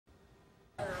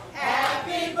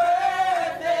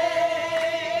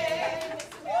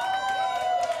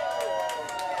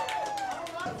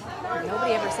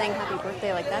saying happy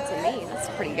birthday like that to me. That's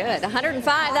pretty good.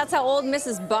 105, that's how old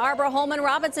Mrs. Barbara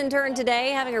Holman-Robinson turned today,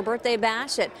 having her birthday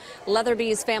bash at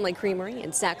Leatherby's family creamery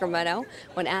in Sacramento.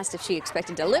 When asked if she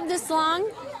expected to live this long,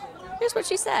 here's what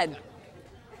she said.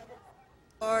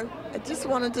 I just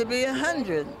wanted to be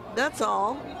 100, that's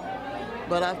all.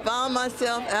 But I found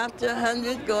myself after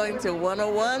 100 going to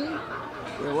 101,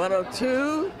 to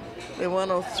 102, to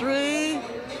 103,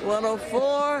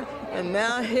 104, and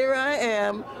now here I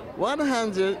am,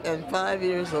 105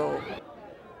 years old.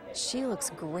 She looks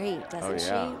great, doesn't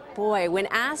yeah. she? Boy, when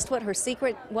asked what her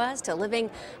secret was to living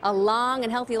a long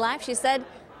and healthy life, she said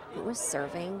it was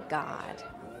serving God.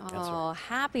 Oh,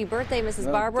 happy birthday,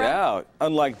 Mrs. Barbara. No doubt.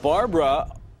 Unlike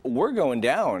Barbara, we're going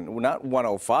down. We're not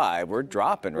 105. We're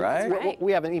dropping, right?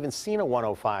 We haven't even seen a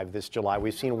 105 this July.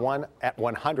 We've seen one at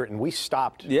 100, and we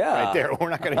stopped Yeah. right there. We're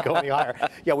not going to go any higher.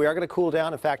 Yeah, we are going to cool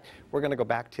down. In fact, we're going to go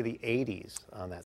back to the 80s on that